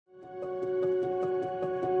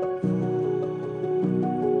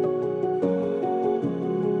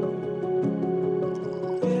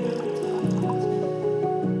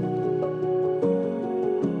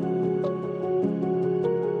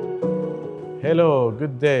Hello,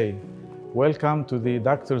 good day. Welcome to the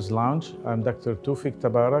Doctor's Lounge. I'm Dr. Tawfiq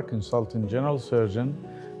Tabara, Consultant General Surgeon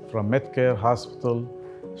from Medcare Hospital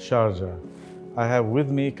Sharjah. I have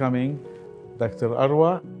with me coming Dr.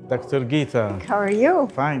 Arwa, Dr. Geeta. How are you?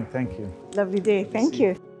 Fine, thank you. Lovely day, thank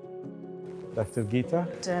you. Dr. Geeta.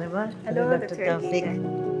 Dr. Arwa. Hello, Dr. Dr. Tawfiq.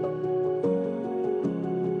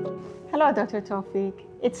 Hello, Dr. Tawfiq.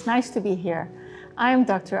 It's nice to be here. I'm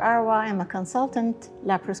Dr. Arwa. I'm a consultant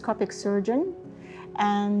laparoscopic surgeon,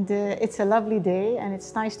 and it's a lovely day, and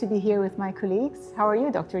it's nice to be here with my colleagues. How are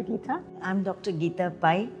you, Dr. Geeta? I'm Dr. Geeta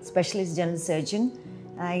Pai, Specialist General Surgeon.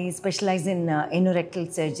 I specialize in anorectal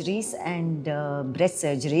surgeries and breast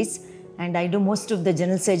surgeries, and I do most of the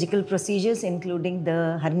general surgical procedures, including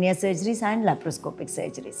the hernia surgeries and laparoscopic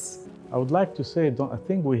surgeries. I would like to say, I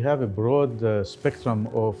think we have a broad spectrum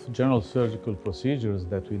of general surgical procedures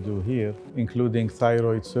that we do here, including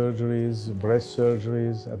thyroid surgeries, breast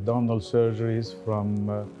surgeries, abdominal surgeries,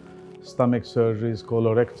 from stomach surgeries,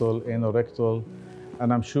 colorectal, anorectal,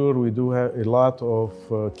 and I'm sure we do have a lot of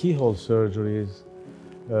keyhole surgeries.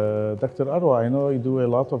 Dr. Arwa, I know you do a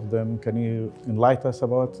lot of them. Can you enlighten us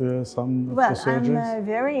about some of the surgeries? Well, I'm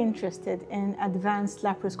very interested in advanced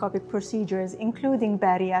laparoscopic procedures, including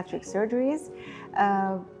bariatric surgeries,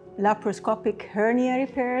 laparoscopic hernia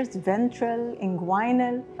repairs, ventral,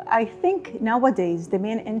 inguinal. I think nowadays the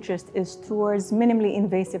main interest is towards minimally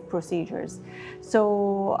invasive procedures.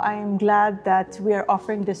 So I'm glad that we are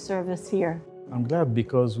offering this service here. I'm glad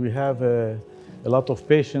because we have a lot of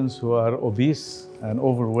patients who are obese and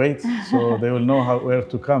overweight, so they will know where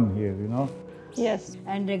to come here, you know? Yes.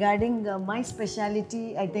 And regarding my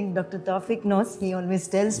specialty, I think Dr. Tawfiq knows, he always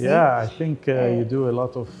tells me. Yeah, I think you do a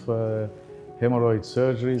lot of hemorrhoid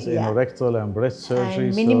surgeries, anorectal and breast surgeries.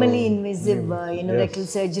 And minimally invasive anorectal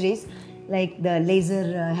surgeries, like the laser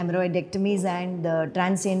hemorrhoidectomies and the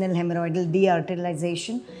transanal hemorrhoidal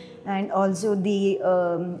dearterialization. And also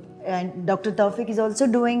and Dr. Tawfiq is also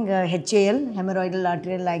doing HAL, hemorrhoidal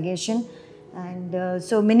arterial ligation. And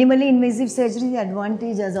so minimally invasive surgery, the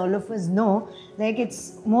advantage, as all of us know, like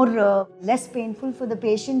it's more less painful for the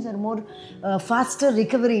patients and more faster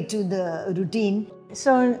recovery to the routine.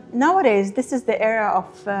 So nowadays, this is the era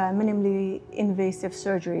of minimally invasive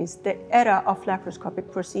surgeries, the era of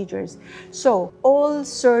laparoscopic procedures. So all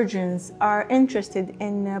surgeons are interested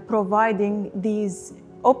in providing these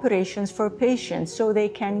operations for patients so they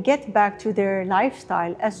can get back to their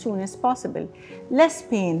lifestyle as soon as possible. Less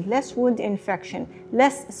pain, less wound infection,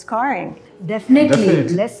 less scarring. Definitely.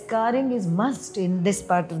 Less scarring is must in this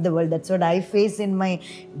part of the world. That's what I face in my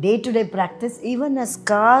day-to-day practice. Even a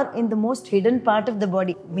scar in the most hidden part of the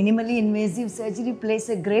body. Minimally invasive surgery plays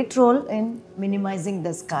a great role in minimizing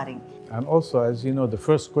the scarring. And also, as you know, the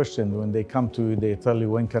first question when they come to you, they tell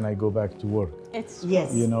you, when can I go back to work? It's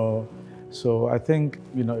yes. You know, so I think,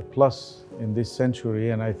 you know, a plus in this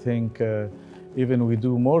century, and I think even we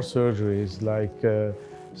do more surgeries like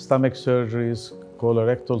stomach surgeries,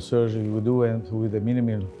 colorectal surgery, we do with a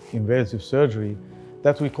minimal invasive surgery,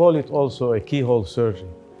 that we call it also a keyhole surgery.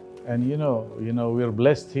 And you know, we're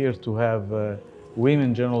blessed here to have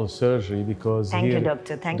women general surgery because Thank here you,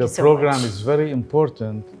 doctor. Thank the you so program much. is very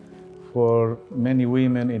important for many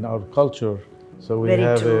women in our culture. So we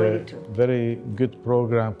have a very good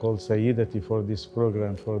program called Sayyidati for this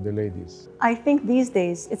program for the ladies. I think these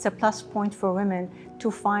days it's a plus point for women to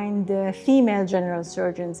find female general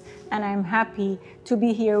surgeons, and I'm happy to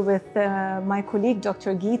be here with my colleague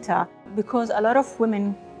Dr. Geeta, because a lot of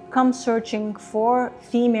women come searching for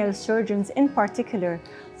female surgeons, in particular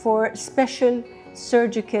for special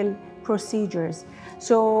surgical procedures.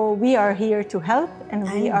 So we are here to help,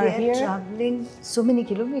 and we are here. Traveling so many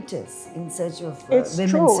kilometers in search of it's women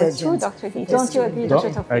true, surgeons. It's true, Dr. Geeta. Don't you agree, Dr.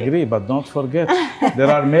 Tawfiq? I agree, but don't forget, there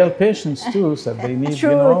are male patients too, so they need,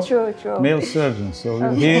 true. male surgeons. So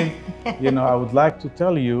we're here, I would like to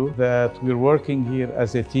tell you that we're working here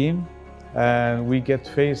as a team, and we get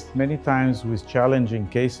faced many times with challenging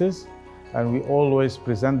cases, and we always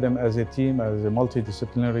present them as a team, as a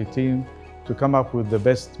multidisciplinary team, to come up with the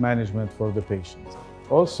best management for the patient.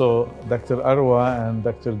 Also, Dr. Arwa and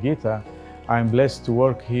Dr. Geeta, I'm blessed to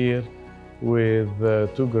work here with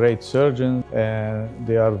two great surgeons, and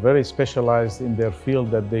they are very specialized in their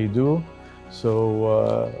field that they do.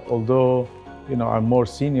 So although I'm more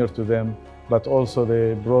senior to them, but also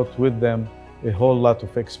they brought with them a whole lot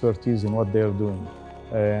of expertise in what they are doing.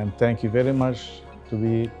 And thank you very much to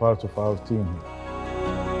be part of our team here.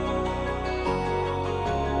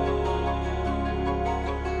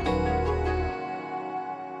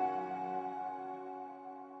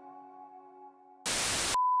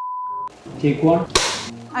 Take one.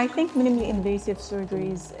 I think minimally invasive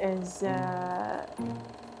surgeries is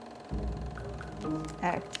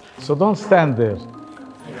So don't stand there.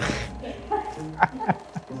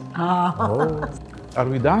 Oh. Are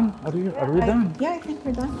we done? Are we done? Yeah, I think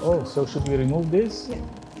we're done. Oh, so should we remove this? Yeah.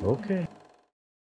 Okay.